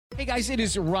Hey guys, it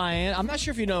is Ryan. I'm not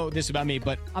sure if you know this about me,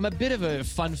 but I'm a bit of a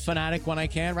fun fanatic when I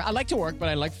can. I like to work, but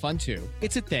I like fun too.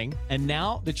 It's a thing. And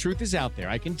now the truth is out there.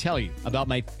 I can tell you about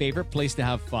my favorite place to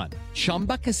have fun.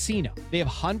 Chumba Casino. They have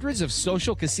hundreds of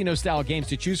social casino style games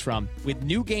to choose from with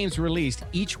new games released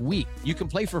each week. You can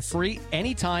play for free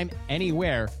anytime,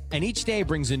 anywhere. And each day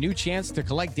brings a new chance to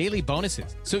collect daily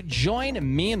bonuses. So join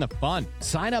me in the fun.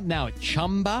 Sign up now at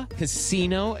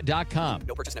ChumbaCasino.com.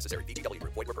 No purchase necessary. VGW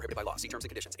Group. Void where prohibited by law. See terms and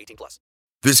conditions. 18+.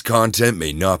 This content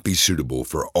may not be suitable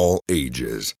for all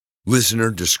ages. Listener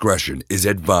discretion is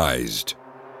advised.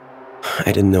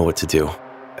 I didn't know what to do.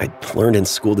 I'd learned in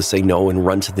school to say no and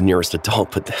run to the nearest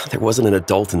adult, but there wasn't an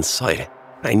adult in sight.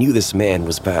 I knew this man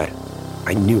was bad.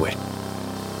 I knew it.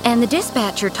 And the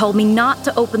dispatcher told me not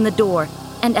to open the door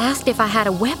and asked if I had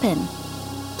a weapon.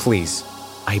 Please,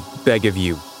 I beg of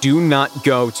you, do not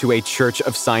go to a Church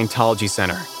of Scientology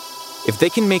center. If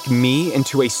they can make me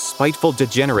into a spiteful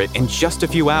degenerate in just a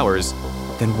few hours,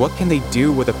 then what can they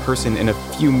do with a person in a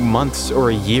few months or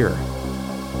a year?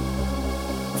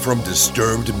 From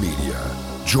Disturbed Media,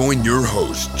 join your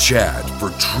host, Chad, for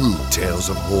true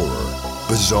tales of horror,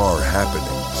 bizarre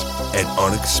happenings, and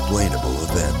unexplainable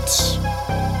events.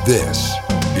 This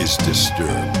is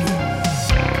Disturbed.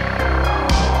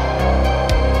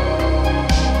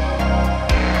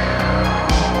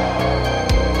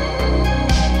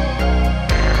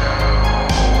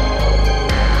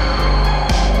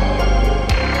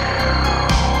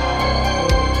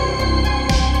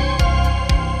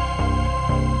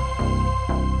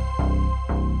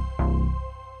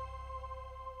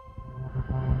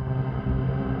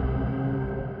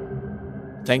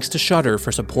 Thanks to Shudder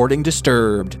for supporting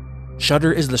Disturbed.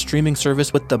 Shudder is the streaming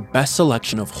service with the best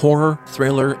selection of horror,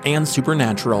 thriller, and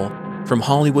supernatural, from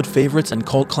Hollywood favorites and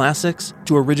cult classics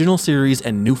to original series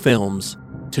and new films.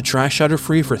 To try Shudder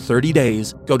free for 30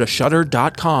 days, go to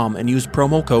shudder.com and use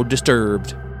promo code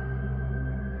DISTURBED.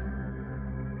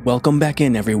 Welcome back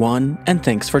in, everyone, and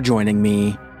thanks for joining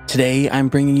me. Today, I'm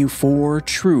bringing you 4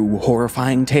 true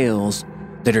horrifying tales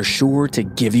that are sure to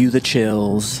give you the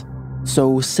chills.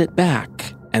 So sit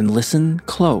back and listen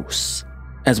close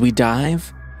as we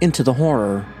dive into the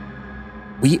horror.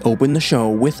 We open the show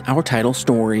with our title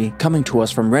story coming to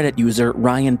us from Reddit user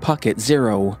Ryan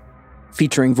Puckett0,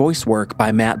 featuring voice work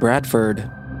by Matt Bradford.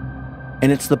 And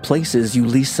it's the places you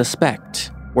least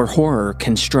suspect where horror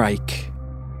can strike.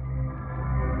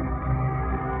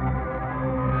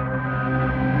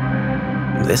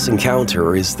 This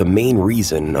encounter is the main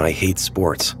reason I hate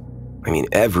sports. I mean,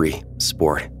 every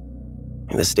sport.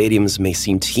 The stadiums may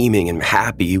seem teeming and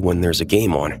happy when there's a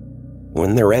game on.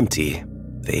 When they're empty,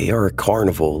 they are a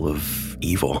carnival of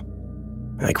evil.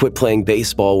 I quit playing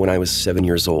baseball when I was 7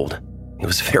 years old. It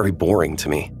was very boring to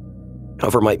me.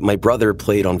 However, my brother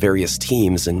played on various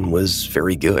teams and was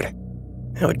very good.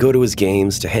 I would go to his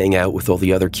games to hang out with all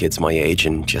the other kids my age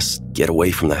and just get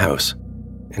away from the house.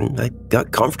 And I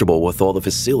got comfortable with all the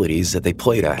facilities that they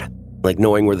played at, like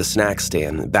knowing where the snack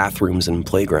stand, bathrooms, and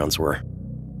playgrounds were.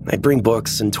 I'd bring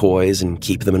books and toys and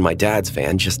keep them in my dad's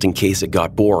van just in case it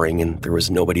got boring and there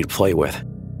was nobody to play with.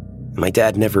 My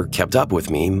dad never kept up with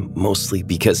me, mostly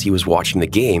because he was watching the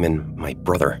game and my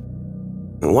brother.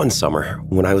 One summer,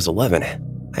 when I was 11,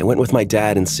 I went with my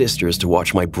dad and sisters to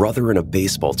watch my brother in a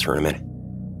baseball tournament.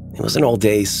 It was an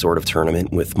all-day sort of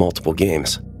tournament with multiple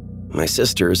games. My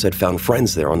sisters had found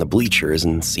friends there on the bleachers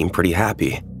and seemed pretty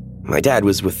happy. My dad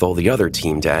was with all the other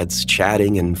team dads,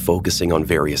 chatting and focusing on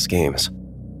various games.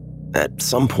 At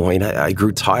some point, I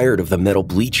grew tired of the metal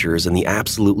bleachers and the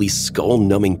absolutely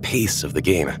skull-numbing pace of the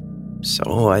game.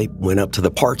 So I went up to the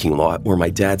parking lot where my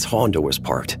dad's Honda was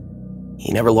parked.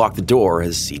 He never locked the door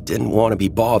as he didn't want to be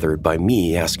bothered by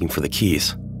me asking for the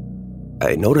keys.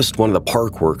 I noticed one of the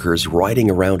park workers riding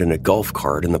around in a golf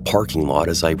cart in the parking lot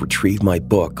as I retrieved my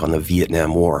book on the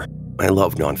Vietnam War. I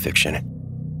love nonfiction.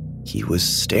 He was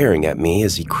staring at me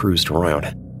as he cruised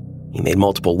around. He made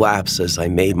multiple laps as I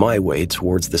made my way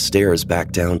towards the stairs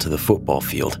back down to the football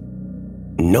field.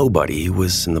 Nobody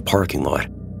was in the parking lot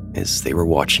as they were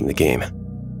watching the game.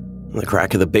 The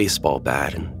crack of the baseball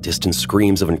bat and distant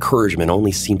screams of encouragement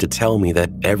only seemed to tell me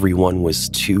that everyone was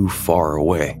too far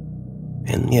away.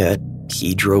 And yet,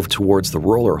 he drove towards the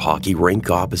roller hockey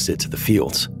rink opposite to the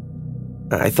fields.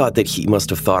 I thought that he must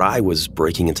have thought I was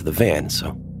breaking into the van,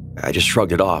 so I just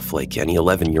shrugged it off like any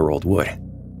 11-year-old would.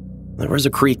 There was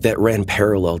a creek that ran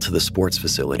parallel to the sports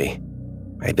facility.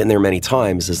 I'd been there many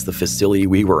times as the facility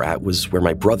we were at was where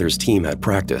my brother's team had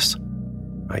practice.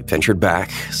 I ventured back,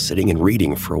 sitting and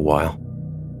reading for a while.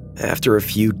 After a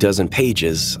few dozen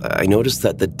pages, I noticed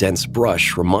that the dense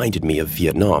brush reminded me of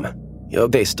Vietnam,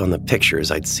 based on the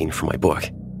pictures I'd seen from my book.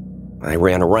 I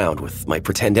ran around with my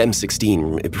pretend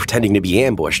M16, pretending to be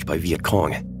ambushed by Viet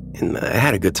Cong. And I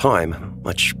had a good time,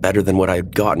 much better than what I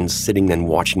had gotten sitting and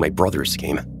watching my brother's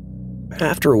game.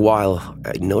 After a while,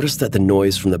 I noticed that the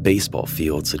noise from the baseball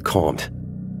fields had calmed.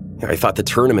 I thought the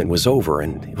tournament was over,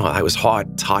 and I was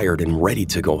hot, tired, and ready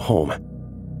to go home.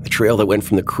 The trail that went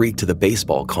from the creek to the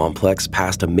baseball complex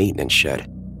passed a maintenance shed,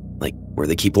 like where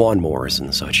they keep lawnmowers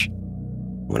and such.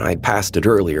 When I had passed it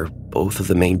earlier, both of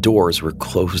the main doors were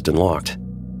closed and locked.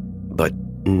 But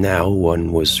now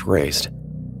one was raised.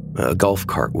 A golf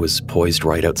cart was poised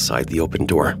right outside the open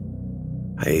door.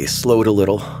 I slowed a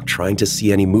little, trying to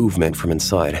see any movement from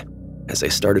inside. As I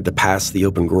started to pass the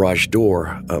open garage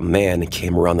door, a man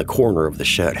came around the corner of the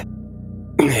shed.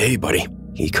 "Hey, buddy,"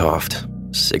 he coughed,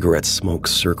 cigarette smoke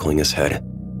circling his head.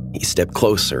 He stepped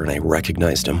closer and I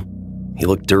recognized him. He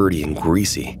looked dirty and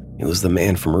greasy. It was the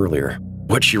man from earlier.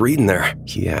 "What you reading there?"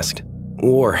 he asked.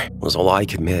 "War," was all I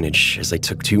could manage as I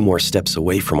took 2 more steps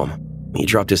away from him. He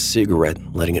dropped his cigarette,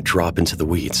 letting it drop into the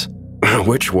weeds.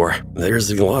 "Which war?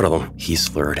 There's a lot of them," he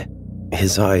slurred.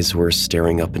 His eyes were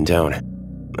staring up and down.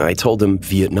 I told him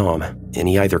Vietnam, and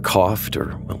he either coughed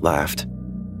or laughed.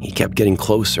 He kept getting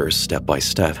closer step by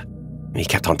step. He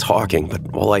kept on talking, but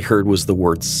all I heard was the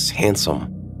words handsome,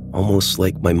 almost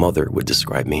like my mother would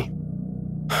describe me.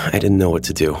 I didn't know what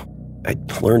to do.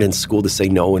 I'd learned in school to say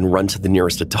no and run to the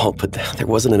nearest adult, but there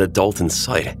wasn't an adult in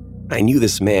sight. I knew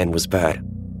this man was bad.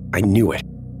 I knew it.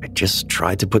 I just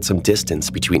tried to put some distance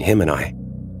between him and I.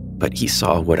 But he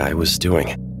saw what I was doing,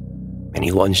 and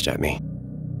he lunged at me.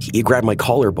 He grabbed my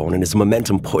collarbone, and his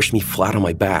momentum pushed me flat on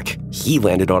my back. He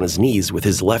landed on his knees with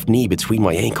his left knee between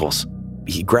my ankles.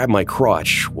 He grabbed my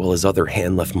crotch while his other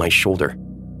hand left my shoulder.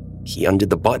 He undid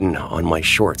the button on my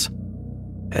shorts.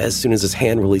 As soon as his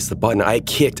hand released the button, I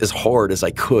kicked as hard as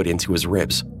I could into his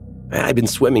ribs. I'd been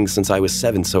swimming since I was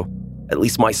 7, so at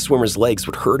least my swimmer's legs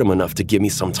would hurt him enough to give me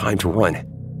some time to run.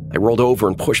 I rolled over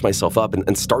and pushed myself up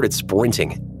and started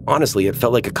sprinting. Honestly, it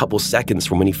felt like a couple seconds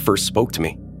from when he first spoke to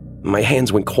me. My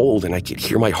hands went cold and I could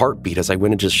hear my heartbeat as I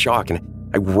went into shock, and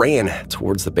I ran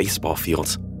towards the baseball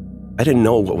fields. I didn't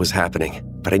know what was happening,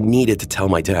 but I needed to tell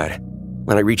my dad.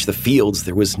 When I reached the fields,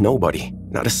 there was nobody,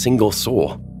 not a single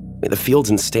soul. The fields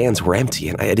and stands were empty,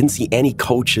 and I didn't see any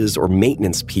coaches or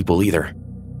maintenance people either.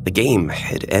 The game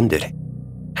had ended.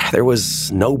 There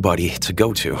was nobody to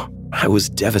go to. I was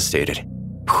devastated.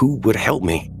 Who would help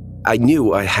me? I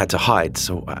knew I had to hide,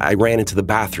 so I ran into the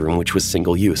bathroom, which was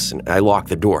single use, and I locked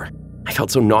the door. I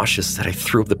felt so nauseous that I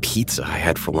threw up the pizza I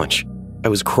had for lunch. I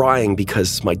was crying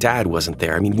because my dad wasn't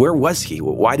there. I mean, where was he?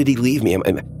 Why did he leave me? Am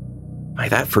I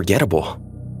that forgettable?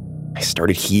 I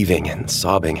started heaving and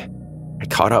sobbing. I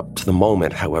caught up to the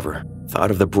moment, however,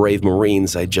 thought of the brave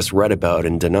Marines I'd just read about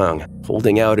in Da Nang,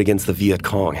 holding out against the Viet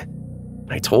Cong.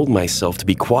 I told myself to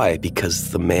be quiet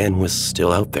because the man was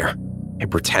still out there. I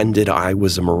pretended I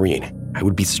was a Marine. I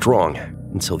would be strong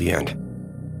until the end.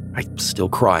 I still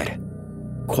cried,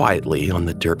 quietly on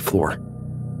the dirt floor.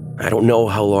 I don't know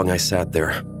how long I sat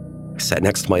there. I sat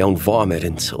next to my own vomit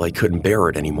until I couldn't bear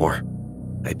it anymore.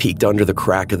 I peeked under the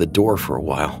crack of the door for a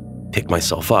while, picked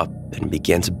myself up, and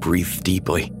began to breathe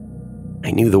deeply.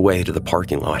 I knew the way to the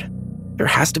parking lot. There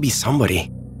has to be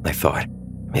somebody, I thought.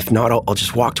 If not, I'll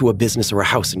just walk to a business or a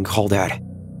house and call Dad.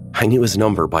 I knew his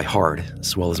number by heart,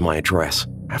 as well as my address.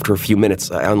 After a few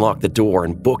minutes, I unlocked the door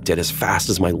and booked it as fast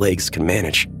as my legs could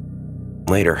manage.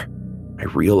 Later, I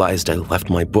realized I left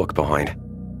my book behind,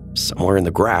 somewhere in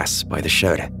the grass by the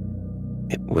shed.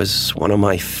 It was one of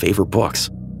my favorite books.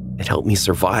 It helped me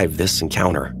survive this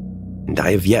encounter, and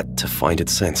I have yet to find it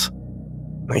since.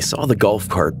 I saw the golf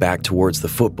cart back towards the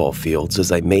football fields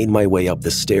as I made my way up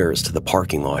the stairs to the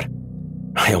parking lot.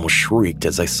 I almost shrieked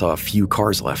as I saw a few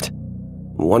cars left.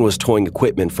 One was towing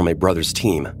equipment from my brother's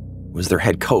team. It was their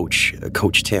head coach,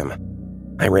 Coach Tim.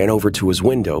 I ran over to his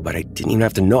window, but I didn't even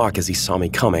have to knock as he saw me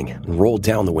coming and rolled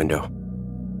down the window.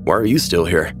 "Why are you still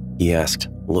here?" he asked,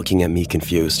 looking at me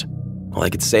confused. All I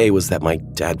could say was that my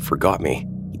dad forgot me.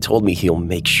 He told me he'll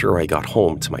make sure I got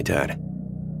home to my dad.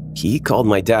 He called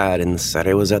my dad and said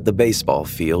I was at the baseball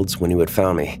fields when he had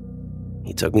found me.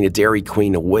 He took me to Dairy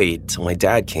Queen to wait till my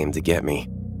dad came to get me.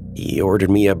 He ordered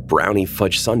me a brownie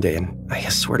fudge sundae, and I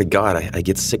swear to God, I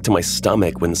get sick to my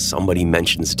stomach when somebody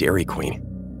mentions Dairy Queen.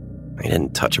 I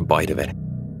didn't touch a bite of it.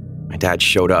 My dad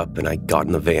showed up and I got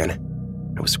in the van.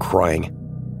 I was crying.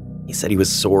 He said he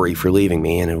was sorry for leaving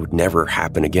me and it would never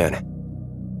happen again.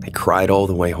 I cried all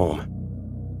the way home.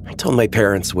 I told my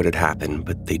parents what had happened,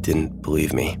 but they didn't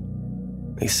believe me.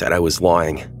 They said I was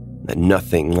lying, that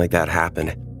nothing like that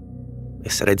happened. They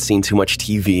said I'd seen too much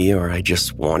TV or I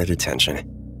just wanted attention.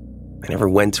 I never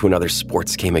went to another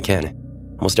sports game again.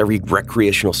 Almost every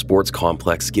recreational sports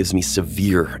complex gives me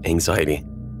severe anxiety.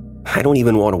 I don't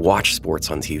even want to watch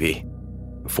sports on TV.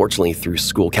 Fortunately, through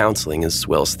school counseling as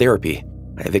well as therapy,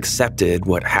 I have accepted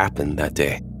what happened that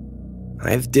day. I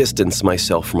have distanced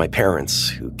myself from my parents,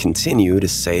 who continue to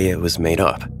say it was made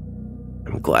up.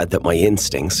 I'm glad that my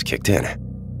instincts kicked in.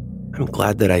 I'm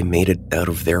glad that I made it out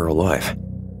of there alive.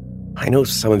 I know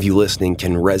some of you listening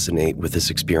can resonate with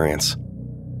this experience.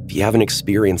 If you haven't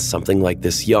experienced something like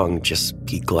this young, just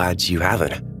be glad you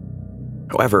haven't.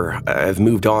 However, I've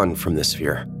moved on from this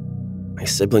fear. My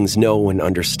siblings know and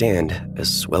understand,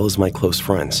 as well as my close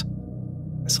friends.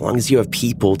 As long as you have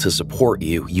people to support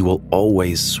you, you will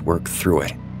always work through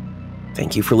it.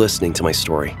 Thank you for listening to my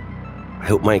story. I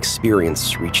hope my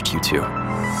experience reached you too.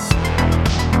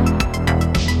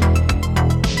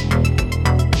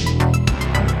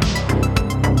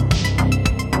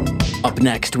 Up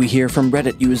next, we hear from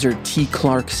Reddit user T.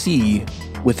 Clark C.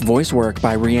 with voice work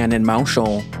by Rhiannon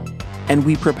Mauschel, and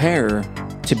we prepare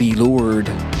to be lured.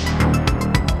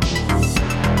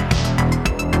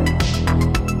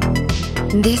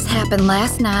 This happened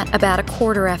last night about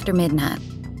midnight.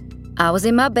 I was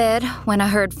in my bed when I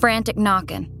heard frantic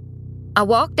knocking. I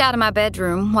walked out of my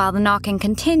bedroom while the knocking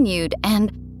continued,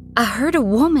 and I heard a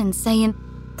woman saying,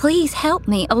 "Please help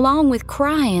me," along with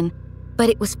crying, but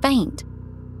it was faint.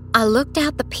 I looked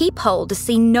out the peephole to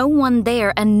see no one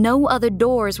there and no other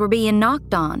doors were being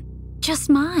knocked on, just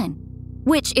mine,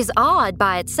 which is odd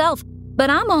by itself, but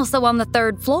I'm also on the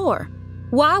 3rd floor.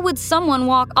 Why would someone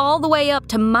walk all the way up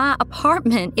to my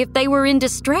apartment if they were in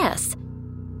distress?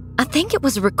 I think it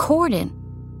was a recording,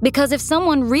 because if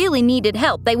someone really needed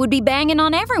help, they would be banging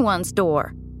on everyone's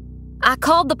door. I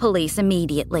called the police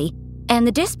immediately, and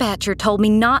the dispatcher told me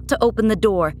not to open the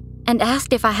door and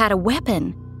asked if I had a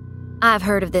weapon. I've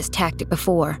heard of this tactic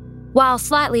before, while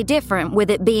slightly different with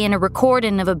it being a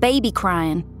recording of a baby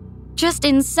crying. Just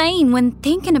insane when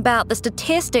thinking about the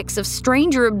statistics of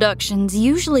stranger abductions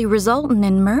usually resulting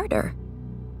in murder.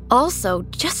 Also,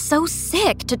 just so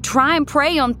sick to try and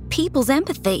prey on people's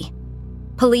empathy.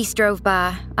 Police drove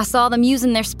by. I saw them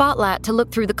using their spotlight to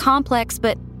look through the complex,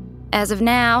 but as of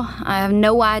now, I have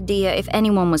no idea if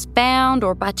anyone was found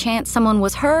or by chance someone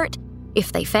was hurt,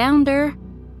 if they found her.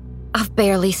 I've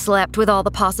barely slept with all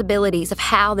the possibilities of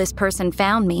how this person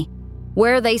found me,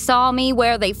 where they saw me,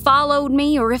 where they followed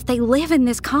me, or if they live in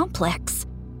this complex.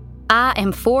 I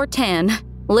am 4'10",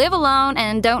 live alone,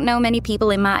 and don't know many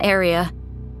people in my area.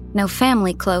 No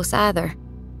family close either.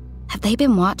 Have they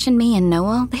been watching me and know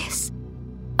all this?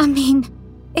 I mean,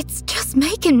 it's just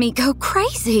making me go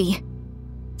crazy.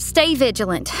 Stay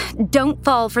vigilant. Don't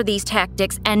fall for these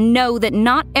tactics, and know that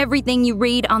not everything you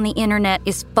read on the internet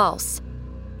is false.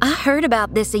 I heard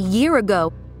about this a year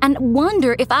ago and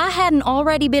wonder if I hadn't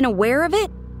already been aware of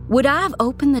it, would I have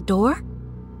opened the door?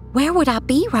 Where would I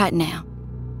be right now?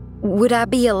 Would I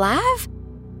be alive?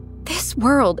 This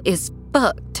world is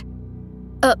fucked.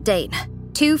 Update,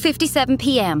 2:57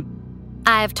 p.m.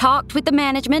 I have talked with the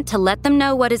management to let them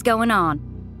know what is going on.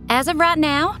 As of right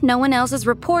now, no one else has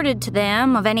reported to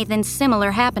them of anything similar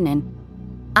happening.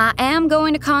 I am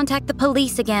going to contact the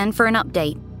police again for an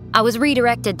update. I was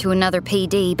redirected to another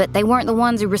PD, but they weren't the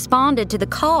ones who responded to the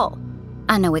call.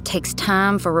 I know it takes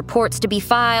time for reports to be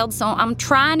filed, so I'm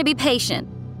trying to be patient.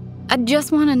 I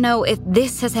just want to know if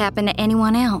this has happened to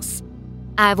anyone else.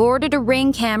 I've ordered a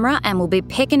Ring camera and will be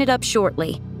picking it up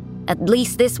shortly. At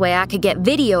least this way I could get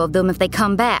video of them if they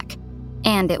come back,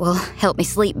 and it will help me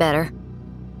sleep better.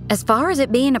 As far as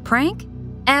it being a prank,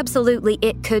 absolutely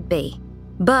it could be.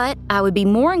 But I would be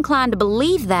more inclined to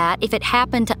believe that if it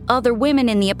happened to other women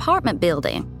in the apartment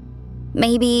building.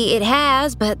 Maybe it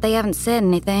has, but they haven't said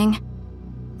anything.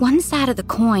 One side of the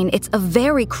coin, it's a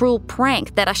very cruel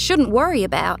prank that I shouldn't worry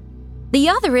about. The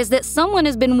other is that someone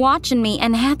has been watching me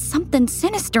and had something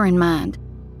sinister in mind.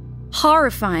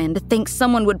 Horrifying to think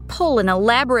someone would pull an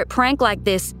elaborate prank like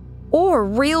this, or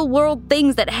real-world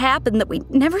things that happen that we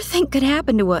never think could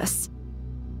happen to us.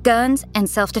 Guns and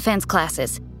self-defense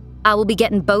classes. I will be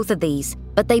getting both of these,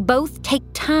 but they both take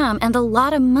time and a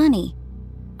lot of money.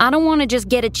 I don't want to just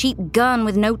get a cheap gun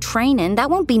with no training.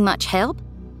 That won't be much help.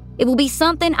 It will be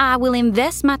something I will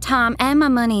invest my time and my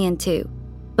money into.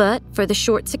 But for the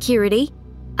short security,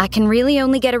 I can really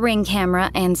only get a Ring camera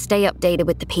and stay updated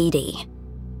with the PD.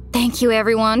 Thank you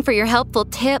everyone for your helpful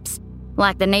tips,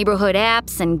 like the neighborhood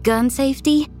apps and gun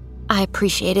safety. I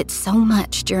appreciate it so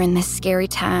much during this scary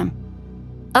time.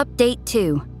 Update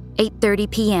 2. 8:30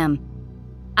 p.m.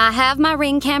 I have my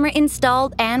Ring camera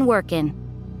installed and working.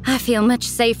 I feel much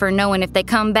safer knowing if they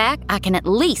come back, I can at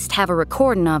least have a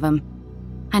recording of them.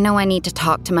 I know I need to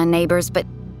talk to my neighbors, but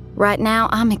Right now,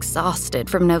 I'm exhausted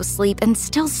from no sleep and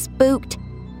still spooked,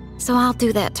 so I'll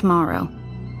do that tomorrow.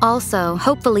 Also,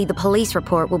 hopefully the police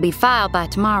report will be filed by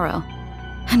tomorrow,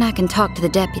 and I can talk to the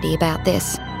deputy about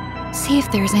this, see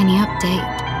if there's any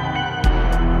update.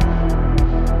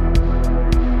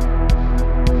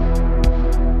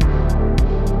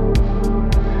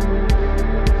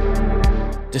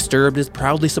 Disturbed is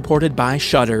proudly supported by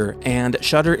Shudder, and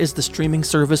Shudder is the streaming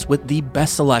service with the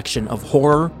best selection of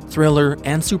horror, thriller,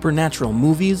 and supernatural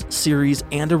movies, series,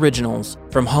 and originals.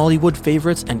 From Hollywood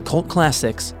favorites and cult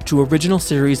classics to original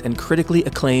series and critically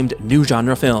acclaimed new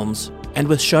genre films. And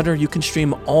with Shudder, you can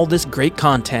stream all this great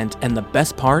content, and the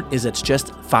best part is it's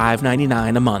just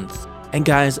 $5.99 a month. And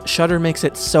guys, Shudder makes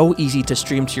it so easy to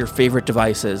stream to your favorite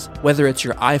devices, whether it's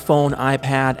your iPhone,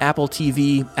 iPad, Apple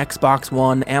TV, Xbox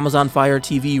One, Amazon Fire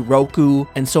TV, Roku,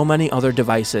 and so many other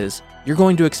devices. You're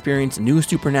going to experience new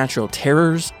supernatural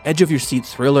terrors, edge-of-your-seat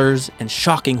thrillers, and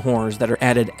shocking horrors that are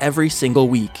added every single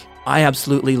week. I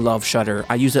absolutely love Shudder.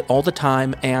 I use it all the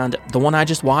time, and the one I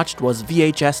just watched was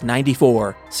VHS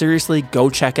 94. Seriously, go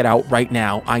check it out right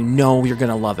now. I know you're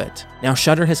gonna love it. Now,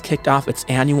 Shudder has kicked off its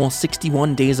annual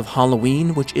 61 Days of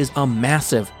Halloween, which is a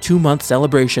massive 2-month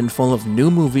celebration full of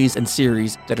new movies and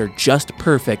series that are just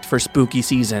perfect for spooky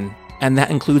season. And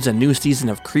that includes a new season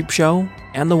of Creepshow,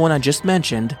 and the one I just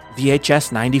mentioned,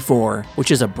 VHS 94, which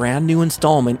is a brand new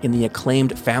installment in the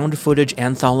acclaimed found footage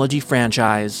anthology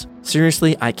franchise.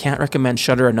 Seriously, I can't recommend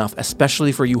Shudder enough,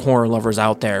 especially for you horror lovers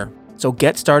out there. So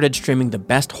get started streaming the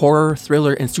best horror,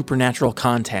 thriller, and supernatural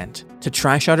content. To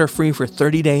try Shudder free for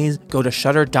 30 days, go to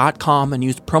Shudder.com and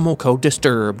use promo code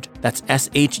DISTURBED. That's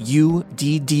SHUDDER.com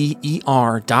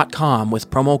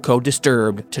with promo code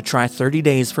DISTURBED to try 30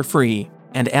 days for free.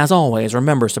 And as always,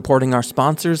 remember, supporting our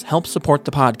sponsors helps support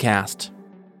the podcast.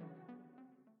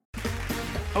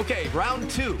 Okay, round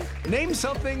 2. Name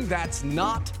something that's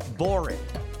not boring.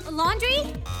 A laundry?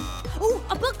 Ooh,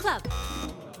 a book club.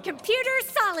 Computer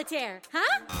solitaire,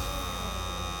 huh?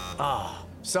 Ah,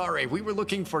 sorry, we were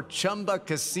looking for Chumba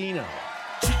Casino.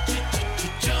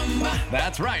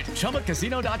 That's right,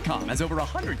 ChumbaCasino.com has over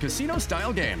 100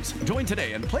 casino-style games. Join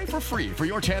today and play for free for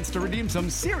your chance to redeem some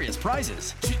serious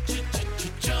prizes.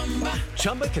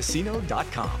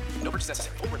 ChumbaCasino.com. No purchase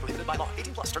necessary. Void where prohibited by law.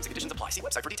 18+ terms and conditions apply. See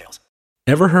website for details.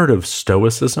 Ever heard of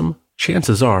Stoicism?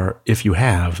 Chances are, if you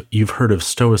have, you've heard of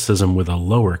Stoicism with a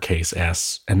lowercase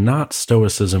s and not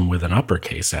Stoicism with an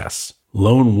uppercase S.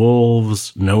 Lone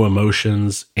wolves, no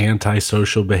emotions,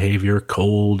 antisocial behavior,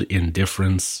 cold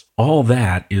indifference. All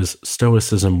that is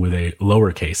Stoicism with a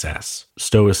lowercase s.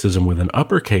 Stoicism with an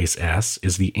uppercase S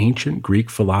is the ancient Greek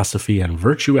philosophy and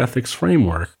virtue ethics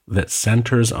framework that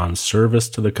centers on service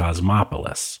to the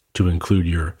cosmopolis, to include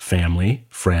your family,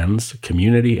 friends,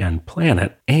 community, and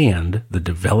planet, and the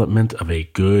development of a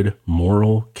good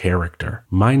moral character.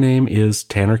 My name is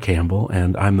Tanner Campbell,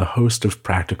 and I'm the host of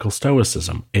Practical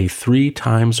Stoicism, a 3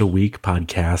 times a week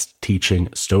podcast teaching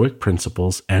Stoic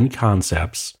principles and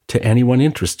concepts to anyone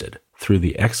interested through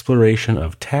the exploration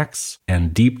of texts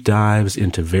and deep dives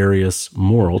into various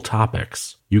moral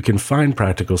topics. You can find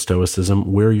Practical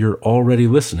Stoicism where you're already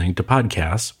listening to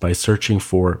podcasts by searching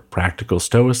for Practical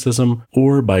Stoicism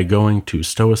or by going to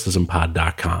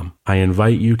stoicismpod.com. I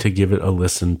invite you to give it a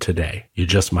listen today. You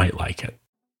just might like it.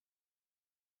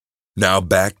 Now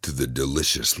back to the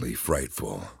deliciously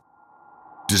frightful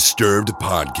Disturbed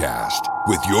Podcast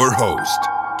with your host,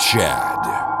 Chad.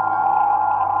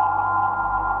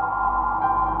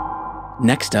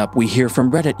 Next up, we hear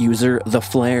from Reddit user The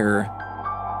Flare,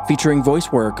 featuring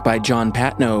voice work by John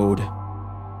Patnode,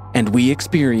 and we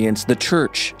experience the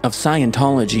Church of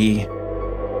Scientology.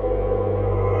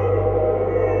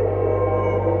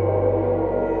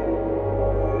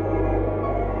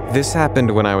 This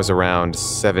happened when I was around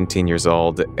 17 years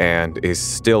old and is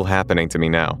still happening to me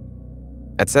now.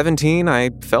 At 17,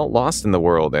 I felt lost in the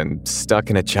world and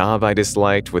stuck in a job I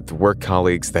disliked with work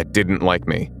colleagues that didn't like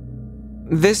me.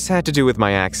 This had to do with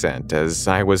my accent, as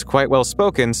I was quite well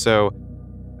spoken, so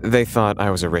they thought I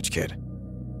was a rich kid.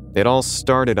 It all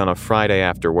started on a Friday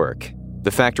after work.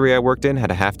 The factory I worked in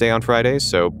had a half day on Fridays,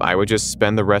 so I would just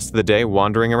spend the rest of the day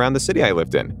wandering around the city I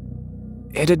lived in.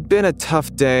 It had been a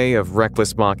tough day of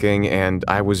reckless mocking, and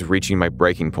I was reaching my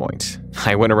breaking point.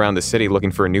 I went around the city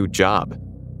looking for a new job.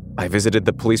 I visited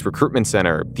the police recruitment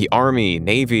center, the Army,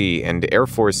 Navy, and Air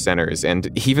Force centers, and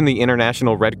even the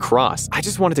International Red Cross. I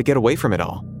just wanted to get away from it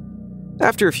all.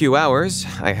 After a few hours,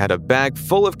 I had a bag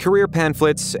full of career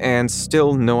pamphlets and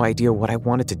still no idea what I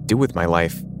wanted to do with my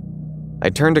life. I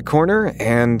turned a corner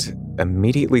and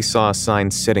immediately saw a sign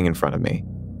sitting in front of me.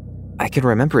 I can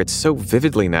remember it so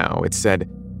vividly now. It said,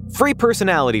 "Free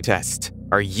personality test.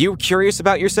 Are you curious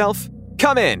about yourself?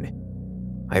 Come in!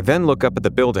 I then look up at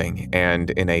the building, and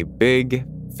in a big,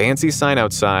 fancy sign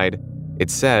outside,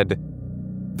 it said,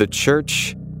 The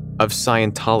Church of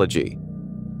Scientology.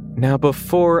 Now,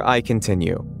 before I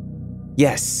continue,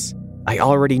 yes, I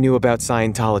already knew about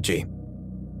Scientology.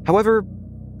 However,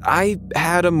 I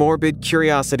had a morbid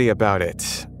curiosity about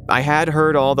it. I had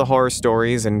heard all the horror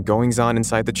stories and goings-on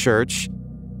inside the church,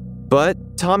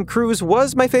 but Tom Cruise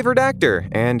was my favorite actor,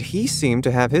 and he seemed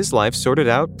to have his life sorted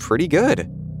out pretty good.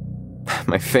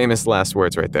 My famous last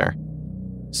words right there.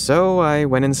 So I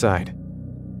went inside.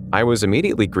 I was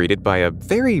immediately greeted by a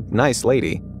very nice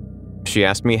lady. She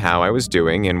asked me how I was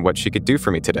doing and what she could do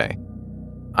for me today.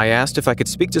 I asked if I could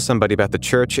speak to somebody about the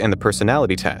church and the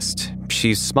personality test.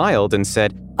 She smiled and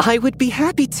said, I would be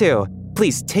happy to.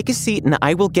 Please take a seat and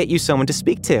I will get you someone to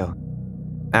speak to.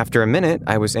 After a minute,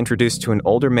 I was introduced to an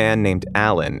older man named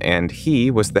Alan, and he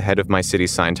was the head of my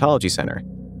city's Scientology Center.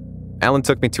 Alan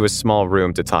took me to a small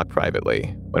room to talk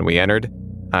privately. When we entered,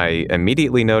 I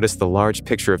immediately noticed the large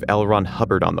picture of L. Ron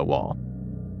Hubbard on the wall.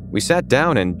 We sat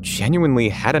down and genuinely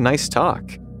had a nice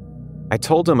talk. I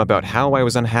told him about how I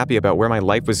was unhappy about where my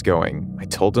life was going. I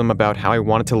told him about how I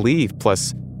wanted to leave,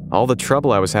 plus all the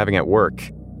trouble I was having at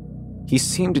work. He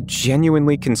seemed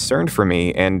genuinely concerned for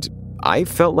me, and I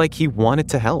felt like he wanted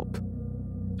to help.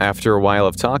 After a while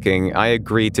of talking, I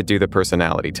agreed to do the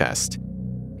personality test.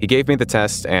 He gave me the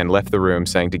test and left the room,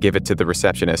 saying to give it to the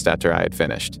receptionist after I had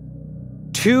finished.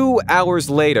 2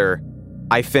 hours later,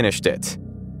 I finished it.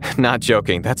 Not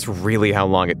joking, that's really how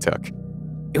long it took.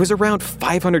 It was around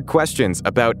 500 questions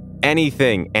about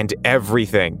anything and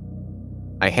everything.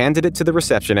 I handed it to the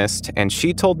receptionist, and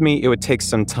she told me it would take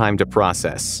some time to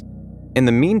process. In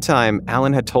the meantime,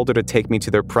 Alan had told her to take me to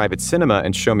their private cinema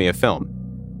and show me a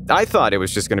film. I thought it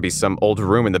was just going to be some old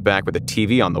room in the back with a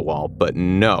TV on the wall, but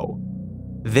no.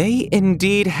 They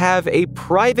indeed have a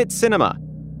private cinema.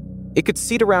 It could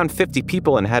seat around 50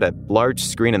 people and had a large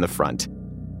screen in the front.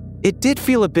 It did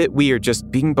feel a bit weird just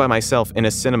being by myself in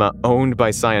a cinema owned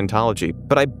by Scientology,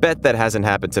 but I bet that hasn't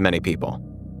happened to many people.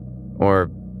 Or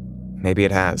maybe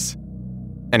it has.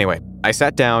 Anyway, I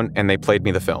sat down and they played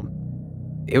me the film.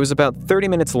 It was about 30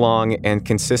 minutes long and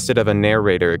consisted of a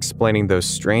narrator explaining those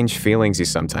strange feelings you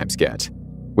sometimes get,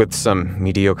 with some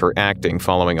mediocre acting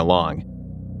following along.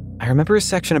 I remember a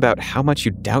section about how much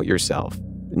you doubt yourself,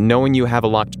 knowing you have a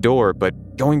locked door but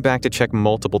going back to check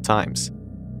multiple times.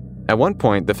 At one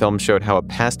point, the film showed how a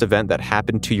past event that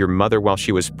happened to your mother while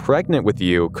she was pregnant with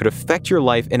you could affect your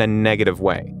life in a negative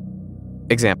way.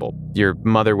 Example, your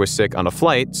mother was sick on a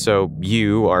flight, so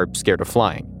you are scared of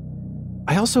flying.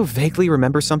 I also vaguely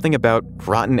remember something about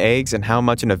rotten eggs and how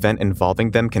much an event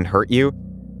involving them can hurt you.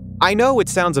 I know it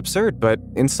sounds absurd, but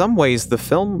in some ways, the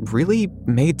film really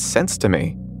made sense to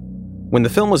me. When the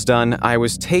film was done, I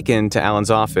was taken to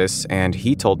Alan's office and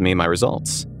he told me my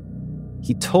results.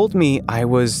 He told me I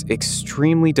was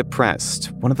extremely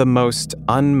depressed, one of the most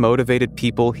unmotivated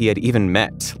people he had even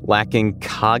met, lacking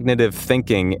cognitive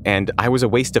thinking, and I was a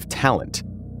waste of talent.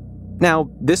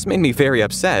 Now, this made me very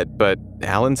upset, but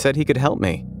Alan said he could help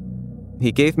me.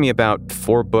 He gave me about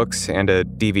 4 books and a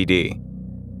DVD.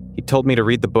 He told me to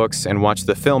read the books and watch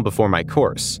the film before my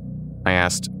course. I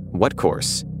asked, what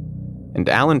course? And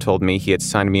Alan told me he had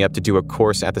signed me up to do a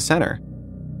course at the center.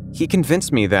 He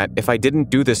convinced me that if I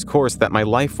didn't do this course, that my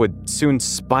life would soon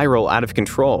spiral out of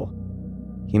control.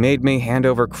 He made me hand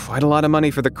over quite a lot of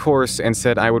money for the course and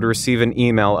said I would receive an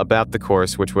email about the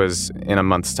course, which was in a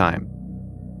month's time.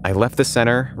 I left the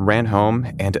center, ran home,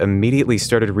 and immediately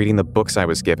started reading the books I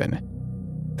was given.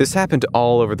 This happened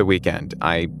all over the weekend.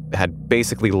 I had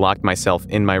basically locked myself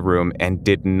in my room and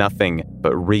did nothing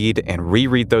but read and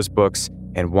reread those books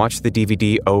and watch the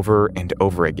DVD over and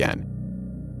over again.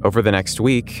 Over the next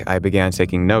week, I began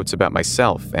taking notes about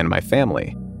myself and my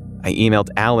family. I emailed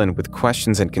Alan with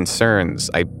questions and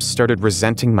concerns. I started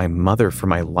resenting my mother for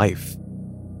my life.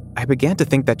 I began to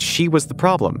think that she was the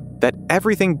problem, that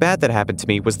everything bad that happened to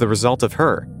me was the result of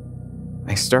her.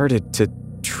 I started to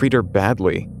treat her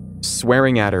badly,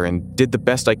 swearing at her, and did the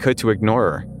best I could to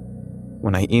ignore her.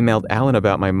 When I emailed Alan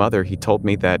about my mother, he told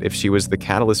me that if she was the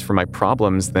catalyst for my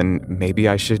problems, then maybe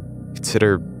I should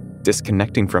consider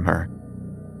disconnecting from her.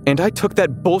 And I took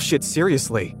that bullshit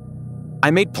seriously.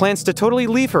 I made plans to totally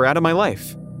leave her out of my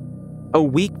life. A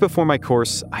week before my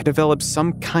course, I developed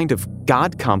some kind of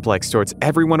God complex towards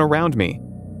everyone around me.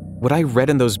 What I read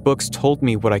in those books told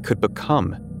me what I could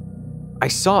become. I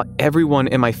saw everyone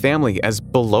in my family as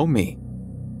below me.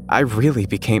 I really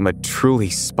became a truly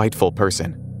spiteful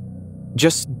person.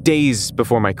 Just days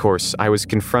before my course, I was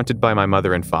confronted by my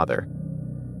mother and father.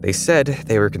 They said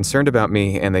they were concerned about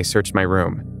me and they searched my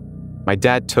room. My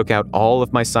dad took out all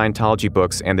of my Scientology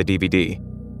books and the DVD.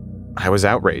 I was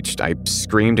outraged. I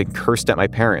screamed and cursed at my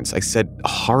parents. I said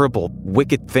horrible,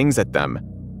 wicked things at them.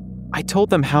 I told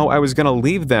them how I was going to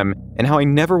leave them and how I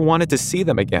never wanted to see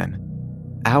them again.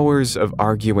 Hours of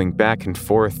arguing back and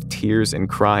forth, tears and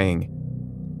crying.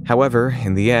 However,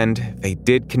 in the end, they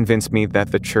did convince me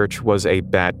that the church was a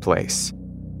bad place.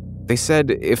 They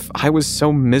said if I was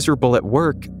so miserable at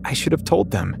work, I should have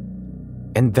told them.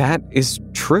 And that is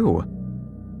true.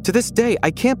 To this day,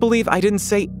 I can't believe I didn't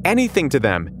say anything to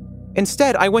them.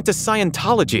 Instead, I went to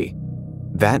Scientology.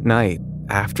 That night,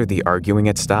 after the arguing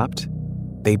had stopped,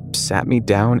 they sat me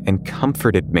down and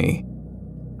comforted me.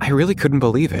 I really couldn't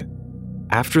believe it.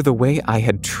 After the way I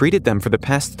had treated them for the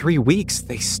past 3 weeks,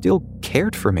 they still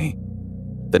cared for me.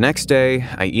 The next day,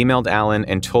 I emailed Alan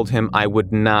and told him I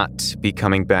would not be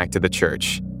coming back to the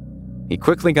church. He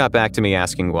quickly got back to me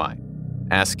asking why,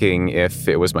 asking if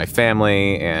it was my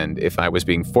family and if I was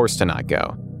being forced to not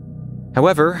go.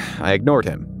 However, I ignored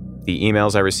him. The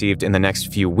emails I received in the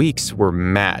next few weeks were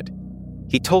mad.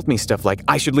 He told me stuff like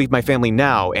I should leave my family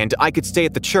now and I could stay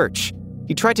at the church.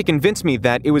 He tried to convince me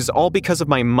that it was all because of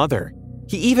my mother.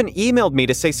 He even emailed me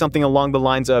to say something along the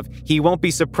lines of, he won't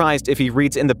be surprised if he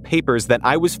reads in the papers that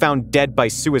I was found dead by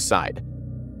suicide.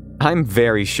 I'm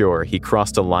very sure he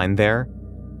crossed a line there,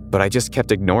 but I just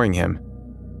kept ignoring him.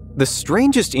 The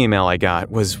strangest email I got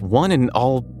was one in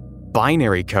all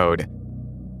binary code.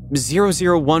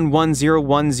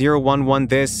 0011010111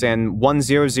 this and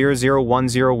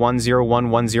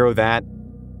 1000101010 that.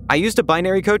 I used a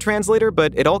binary code translator,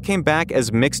 but it all came back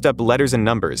as mixed up letters and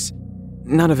numbers.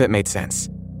 None of it made sense.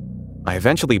 I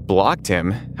eventually blocked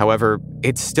him, however,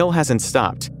 it still hasn't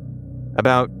stopped.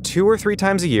 About 2 or 3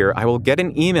 times a year, I will get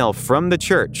an email from the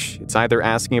church. It's either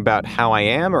asking about how I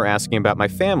am or asking about my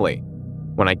family.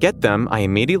 When I get them, I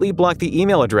immediately block the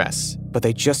email address, but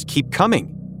they just keep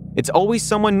coming. It's always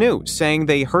someone new saying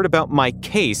they heard about my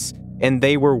case and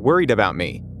they were worried about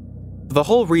me. The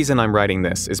whole reason I'm writing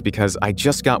this is because I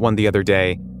just got one the other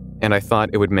day and I thought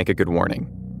it would make a good warning.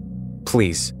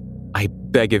 Please, I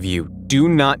beg of you, do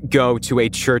not go to a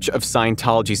Church of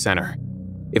Scientology center.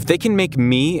 If they can make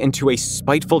me into a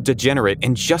spiteful degenerate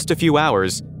in just a few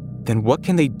hours, then what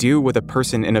can they do with a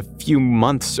person in a few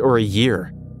months or a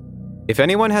year? If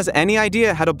anyone has any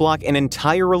idea how to block an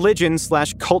entire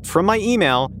religion/cult from my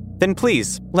email, then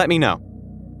please let me know.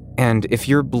 And if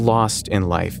you're lost in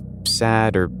life,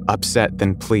 sad or upset,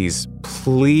 then please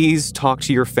talk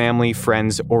to your family,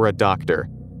 friends, or a doctor.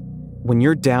 When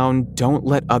you're down, don't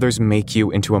let others make you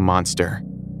into a monster.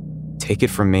 Take it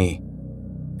from me.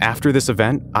 After this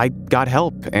event, I got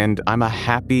help, and I'm a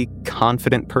happy,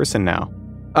 confident person now.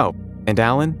 Oh, and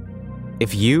Alan,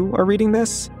 if you are reading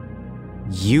this,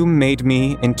 you made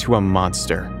me into a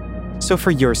monster. So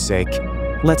for your sake,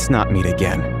 let's not meet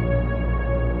again.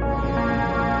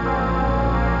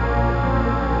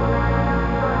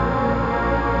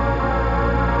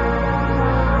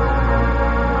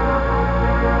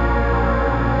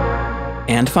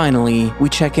 And finally, we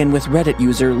check in with Reddit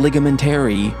user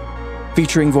Ligamentary,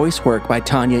 featuring voice work by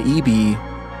Tanya Eby,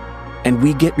 and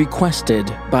we get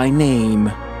requested by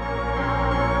name.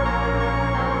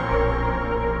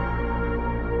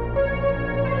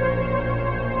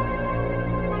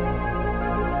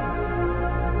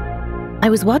 I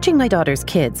was watching my daughter's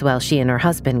kids while she and her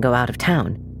husband go out of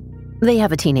town. They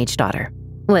have a teenage daughter.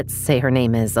 Let's say her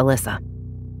name is Alyssa.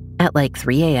 At like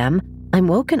 3 a.m., I'm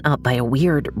woken up by a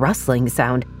weird rustling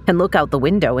sound and look out the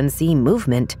window and see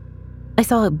movement. I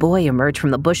saw a boy emerge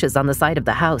from the bushes on the side of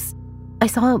the house. I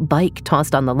saw a bike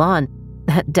tossed on the lawn.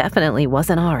 That definitely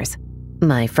wasn't ours.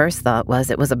 My first thought was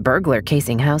it was a burglar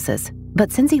casing houses,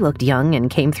 but since he looked young and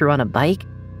came through on a bike,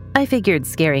 I figured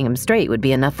scaring him straight would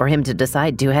be enough for him to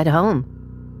decide to head home.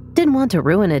 Didn't want to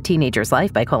ruin a teenager's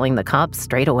life by calling the cops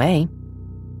straight away.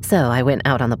 So I went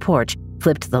out on the porch,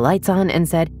 flipped the lights on, and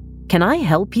said, "Can I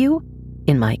help you?"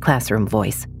 in my classroom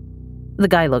voice. The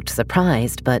guy looked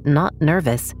surprised, but not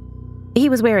nervous. He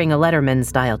was wearing a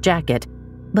Letterman-style jacket,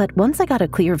 but once I got a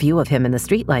clear view of him in the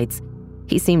streetlights,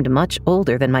 he seemed much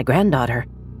older than my granddaughter,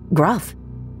 gruff,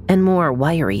 and more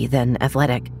wiry than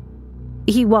athletic.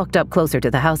 He walked up closer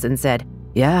to the house and said,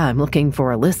 "Yeah, I'm looking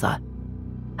for Alyssa."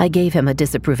 I gave him a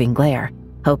disapproving glare,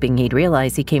 hoping he'd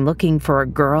realize he came looking for a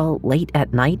girl late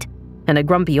at night, and a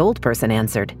grumpy old person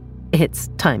answered, "It's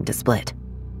time to split."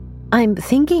 I'm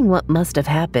thinking what must have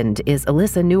happened is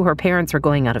Alyssa knew her parents were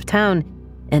going out of town,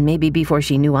 and maybe before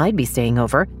she knew I'd be staying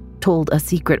over, told a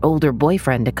secret older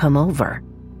boyfriend to come over.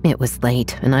 It was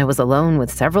late, and I was alone with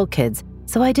several kids,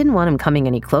 so I didn't want him coming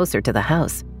any closer to the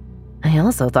house. I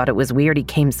also thought it was weird he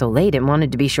came so late and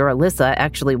wanted to be sure Alyssa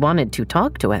actually wanted to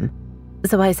talk to him.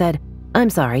 So I said, "I'm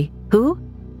sorry, who?"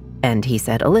 And he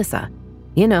said, "Alyssa.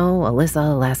 You know,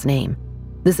 Alyssa, last name.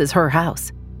 This is her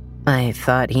house." I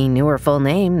thought he knew her full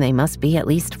name. They must be at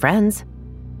least friends.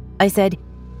 I said,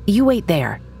 "You wait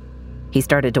there." He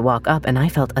started to walk up and I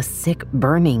felt a sick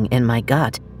burning in my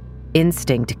gut.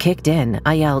 Instinct kicked in.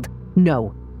 I yelled,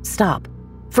 "No, stop,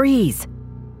 freeze."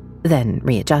 Then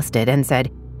readjusted and said,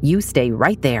 "You stay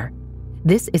right there.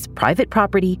 This is private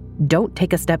property. Don't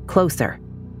take a step closer.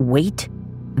 Wait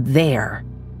there."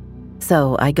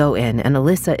 So I go in and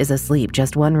Alyssa is asleep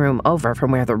just one room over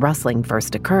from where the rustling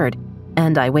first occurred.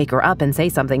 And I wake her up and say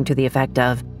something to the effect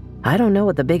of, "I don't know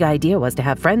what the big idea was to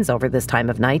have friends over this time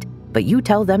of night, but you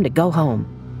tell them to go home."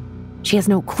 She has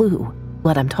no clue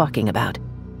what I'm talking about.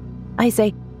 I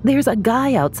say, "There's a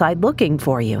guy outside looking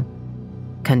for you."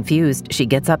 Confused, she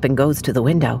gets up and goes to the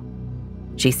window.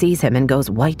 She sees him and goes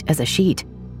white as a sheet.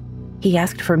 "He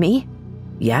asked for me?"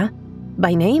 "Yeah."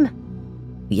 "By name?"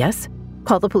 "Yes."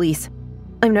 "Call the police.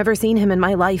 I've never seen him in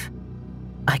my life."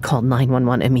 I called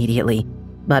 911 immediately,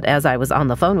 but as I was on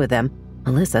the phone with them,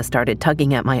 Alyssa started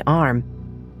tugging at my arm.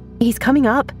 "He's coming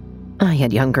up." I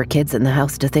had younger kids in the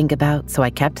house to think about, so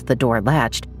I kept the door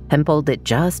latched and pulled it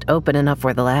just open enough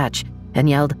for the latch and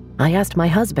yelled, "I asked my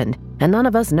husband, and none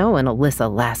of us know an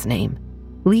Alyssa last name.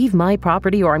 Leave my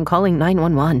property or I'm calling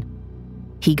 911.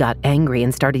 He got angry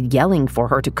and started yelling for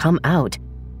her to come out.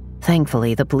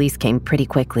 Thankfully, the police came pretty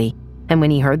quickly, and when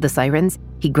he heard the sirens,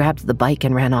 he grabbed the bike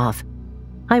and ran off.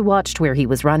 I watched where he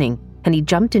was running, and he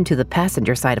jumped into the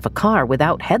passenger side of a car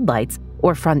without headlights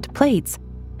or front plates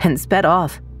and sped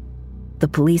off. The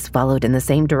police followed in the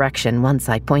same direction once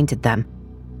I pointed them,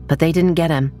 but they didn't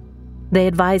get him. They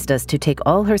advised us to take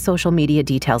all her social media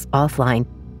details offline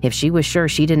if she was sure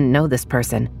she didn't know this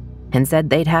person, and said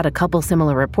they'd had a couple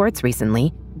similar reports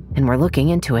recently and were looking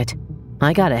into it.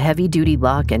 I got a heavy-duty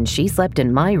lock and she slept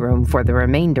in my room for the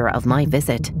remainder of my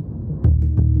visit.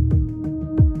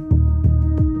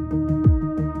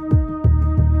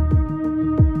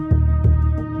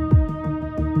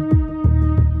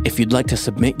 If you'd like to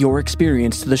submit your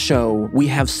experience to the show, we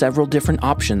have several different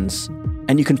options,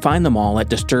 and you can find them all at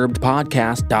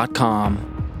disturbedpodcast.com.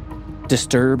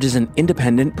 Disturbed is an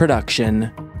independent production,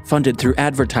 funded through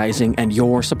advertising and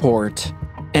your support.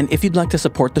 And if you'd like to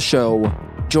support the show,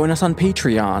 join us on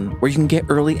Patreon, where you can get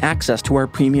early access to our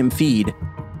premium feed,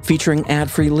 featuring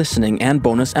ad-free listening and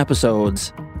bonus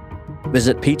episodes.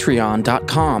 Visit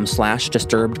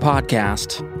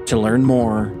patreon.com/disturbedpodcast to learn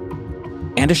more.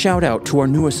 And a shout out to our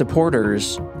newest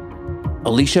supporters,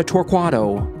 Alicia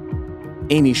Torquato,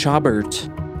 Amy Schaubert,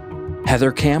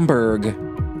 Heather Camberg,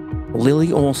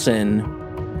 Lily Olson,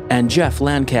 and Jeff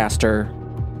Lancaster.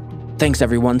 Thanks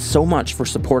everyone so much for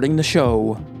supporting the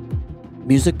show.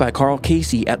 Music by Carl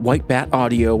Casey at White Bat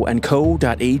Audio and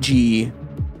Co.ag.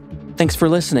 Thanks for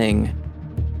listening.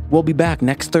 We'll be back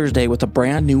next Thursday with a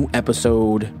brand new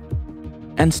episode.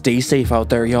 And stay safe out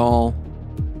there, y'all.